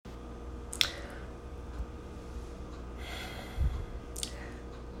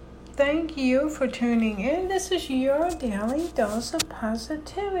Thank you for tuning in. This is your daily dose of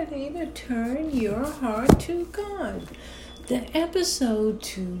positivity to turn your heart to God. The episode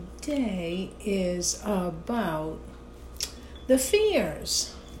today is about the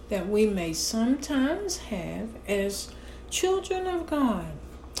fears that we may sometimes have as children of God.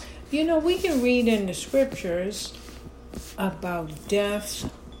 You know, we can read in the scriptures about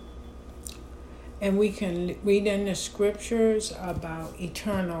death, and we can read in the scriptures about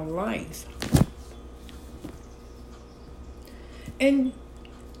eternal life. And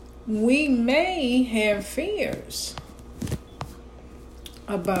we may have fears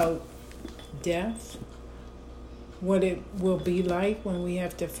about death, what it will be like when we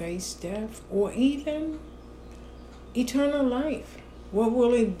have to face death, or even eternal life. What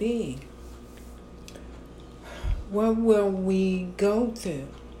will it be? What will we go through?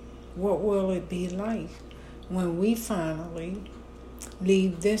 What will it be like when we finally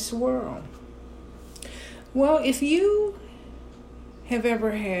leave this world? Well, if you have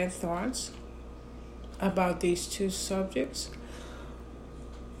ever had thoughts about these two subjects,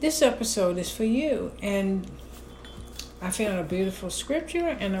 this episode is for you. And I found a beautiful scripture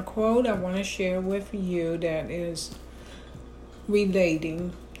and a quote I want to share with you that is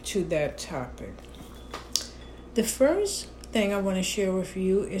relating to that topic. The first thing I want to share with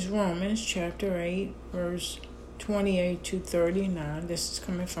you is Romans chapter 8, verse 28 to 39. This is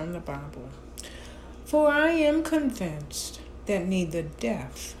coming from the Bible. For I am convinced that neither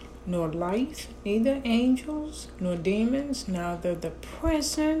death, nor life, neither angels, nor demons, neither the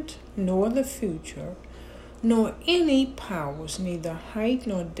present, nor the future, nor any powers, neither height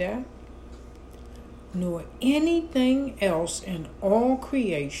nor depth, nor anything else in all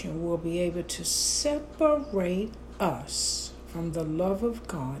creation will be able to separate us from the love of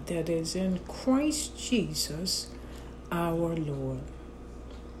God that is in Christ Jesus our Lord.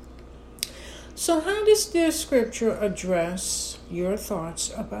 So how does this scripture address your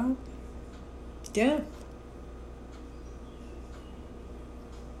thoughts about death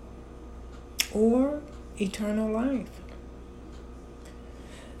or eternal life?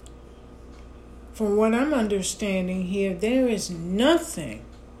 From what I'm understanding here, there is nothing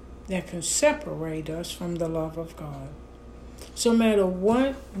that can separate us from the love of God. So no matter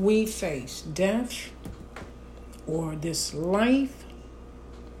what we face, death or this life,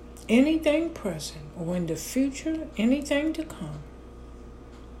 anything present or in the future, anything to come,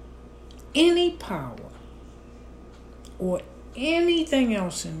 any power or anything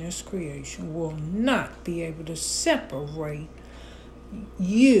else in this creation will not be able to separate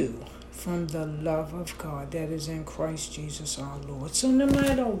you from the love of God that is in Christ Jesus our Lord. So no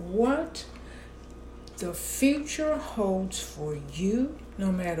matter what the future holds for you,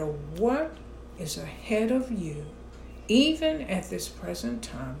 no matter what is ahead of you, even at this present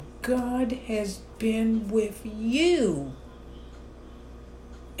time, God has been with you,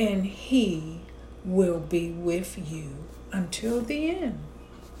 and He will be with you until the end.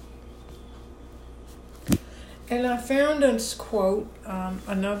 And I found this quote,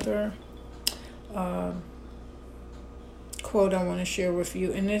 another quote I want to share with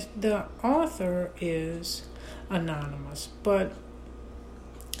you, and the author is anonymous, but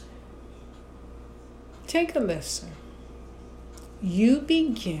take a listen. You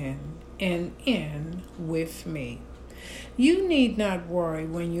begin and end with me. You need not worry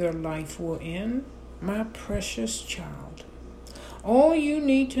when your life will end, my precious child. All you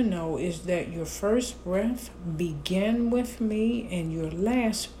need to know is that your first breath began with me and your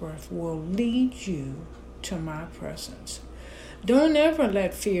last breath will lead you to my presence. Don't ever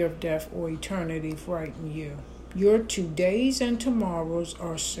let fear of death or eternity frighten you. Your todays and tomorrows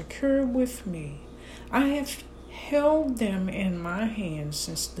are secure with me. I have held them in my hands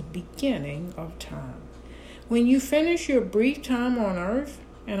since the beginning of time. When you finish your brief time on earth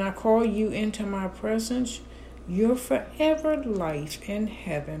and I call you into my presence, your forever life in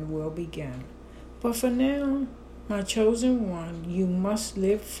heaven will begin. But for now, my chosen one, you must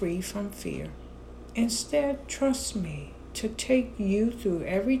live free from fear. Instead, trust me to take you through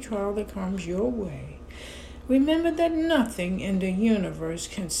every trial that comes your way. Remember that nothing in the universe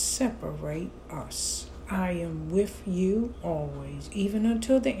can separate us. I am with you always, even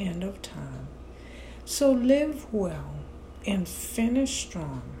until the end of time. So live well and finish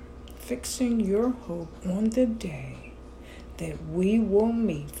strong, fixing your hope on the day that we will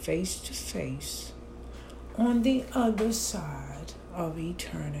meet face to face on the other side of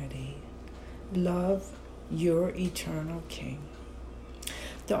eternity. Love, your eternal King.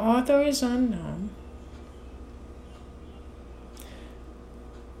 The author is unknown.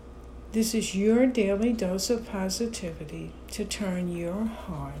 This is your daily dose of positivity to turn your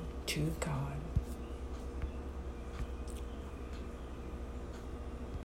heart to God.